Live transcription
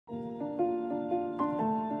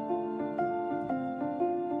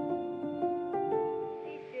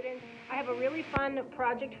very fun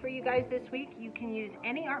project for you guys this week. You can use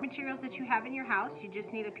any art materials that you have in your house. You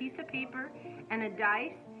just need a piece of paper and a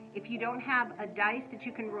dice. If you don't have a dice that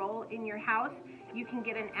you can roll in your house, you can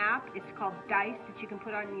get an app. It's called Dice that you can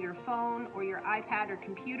put on your phone or your iPad or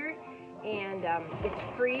computer, and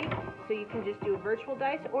it's free, so you can just do a virtual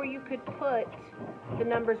dice, or you could put the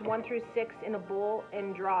numbers 1 through 6 in a bowl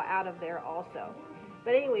and draw out of there also.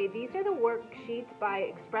 But anyway, these are the worksheets by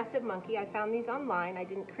Expressive Monkey. I found these online. I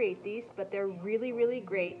didn't create these, but they're really, really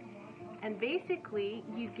great. And basically,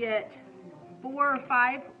 you get 4 or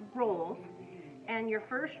 5 rolls, and your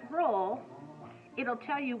first roll, it'll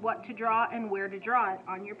tell you what to draw and where to draw it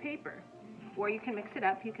on your paper. Or you can mix it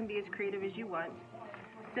up. You can be as creative as you want.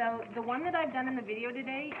 So the one that I've done in the video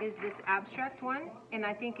today is this abstract one, and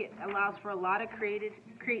I think it allows for a lot of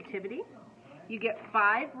creativity. You get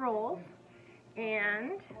 5 rolls,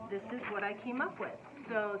 and this is what I came up with.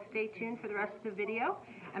 So stay tuned for the rest of the video,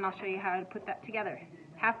 and I'll show you how to put that together.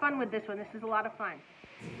 Have fun with this one. This is a lot of fun.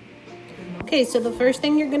 Okay, so the first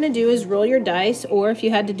thing you're going to do is roll your dice, or if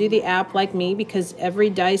you had to do the app like me, because every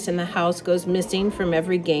dice in the house goes missing from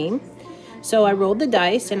every game. So I rolled the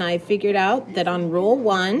dice, and I figured out that on roll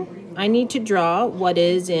 1, I need to draw what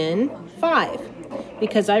is in 5,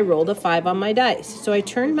 because I rolled a 5 on my dice. So I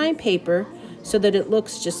turned my paper so that it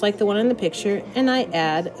looks just like the one in the picture, and I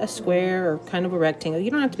add a square or kind of a rectangle.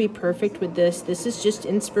 You don't have to be perfect with this. This is just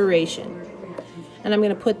inspiration. And I'm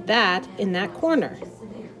going to put that in that corner.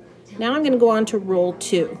 Now I'm going to go on to roll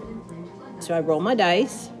 2. So I roll my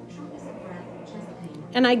dice,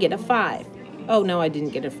 and I get a 5. Oh, no, I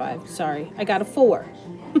didn't get a 5. Sorry. I got a 4.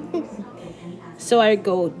 So I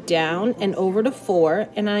go down and over to 4,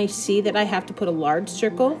 and I see that I have to put a large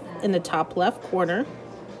circle in the top left corner,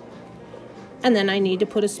 and then I need to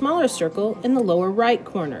put a smaller circle in the lower right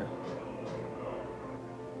corner.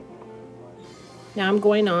 Now I'm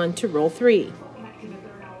going on to roll 3.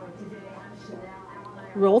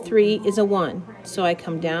 Roll 3 is a 1. So I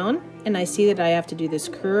come down, and I see that I have to do this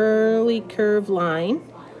curly curved line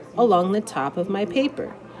along the top of my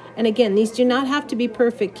paper. And again, these do not have to be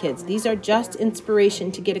perfect, kids. These are just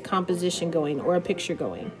inspiration to get a composition going or a picture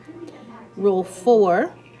going. Roll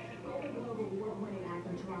 4.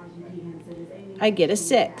 I get a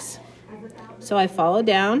 6. So I follow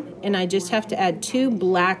down, and I just have to add 2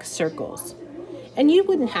 black circles. And you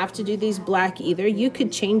wouldn't have to do these black either. You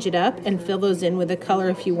could change it up and fill those in with a color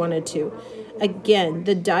if you wanted to. Again,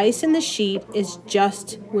 the dice and the sheet is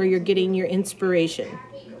just where you're getting your inspiration.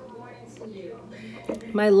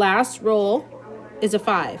 My last roll is a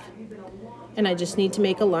 5, and I just need to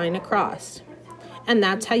make a line across. And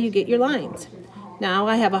that's how you get your lines. Now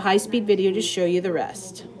I have a high-speed video to show you the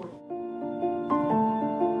rest.